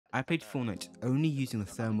I played Fortnite only using the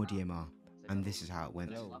thermal DMR, and this is how it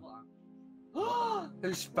went.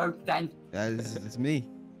 Who spoke then? That's me.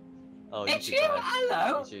 Oh, It's YouTube you. guy.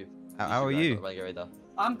 Hello. YouTube. How are you?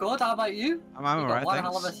 I'm good. How about you? I'm alright,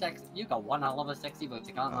 thanks. You got one hell of a sexy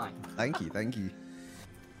booty, can't lie. Thank you.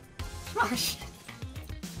 Smash.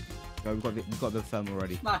 Oh, we've got the thermal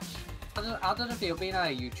ready. Smash. How does it feel being a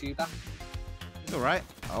YouTuber? It's alright.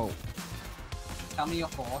 Oh, Tell me your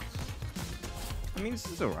thoughts. I mean,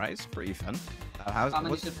 it's alright. It's pretty fun. How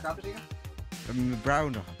many subscribers you got? I'm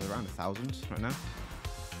around 1,000 right now.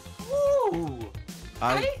 Ooh.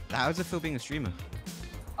 How does it feel being a streamer?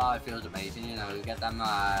 Oh, it feels amazing. You know, you get them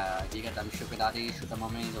sugar daddies, sugar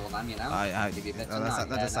mummies, all them. You know. Give you bits and that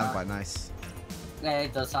does sound quite nice. Yeah,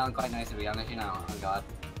 it does sound quite nice to be honest. You know. Oh God.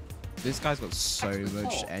 This guy's got so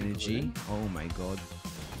much energy. Oh my God.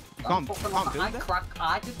 You can't build that?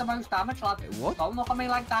 I did the most damage, lad. What? Don't look at me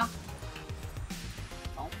like that.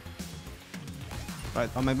 Don't. Right,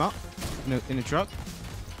 on my mark. In a truck.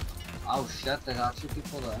 Oh shit, there's actually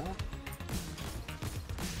people there.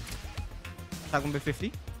 Tag number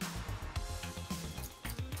 50.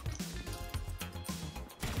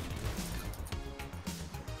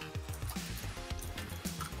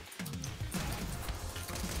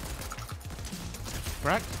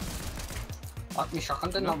 Crack. What, me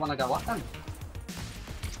shotgun did not want to go up then?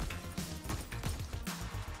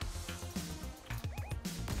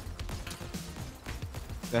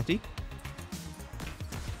 $30.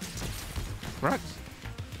 Correct.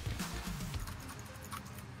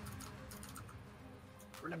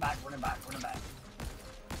 Run it back.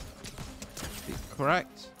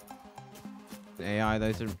 Correct. The AI,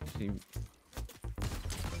 those are.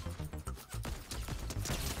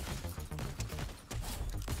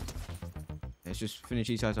 Let's just finish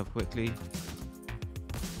these guys off quickly.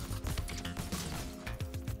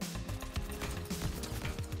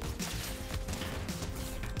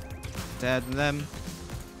 Dead and them.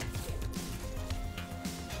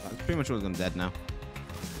 Pretty much all of them dead now.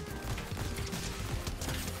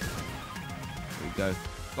 There we go.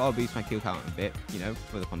 Gotta boost my kill count a bit, you know,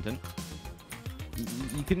 for the content.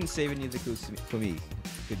 You couldn't save any of the kills for me,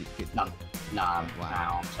 could you? No,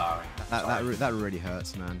 wow. I'm sorry. That really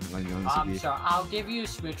hurts, man. I'm sorry. I'll give you a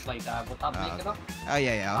smooch later. Would that make it up? Oh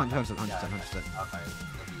yeah, 100%. Okay.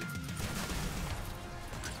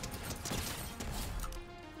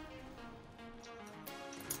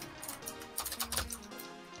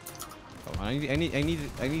 Oh, I need to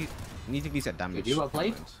at least get damage. Did you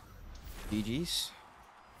upload? GG's.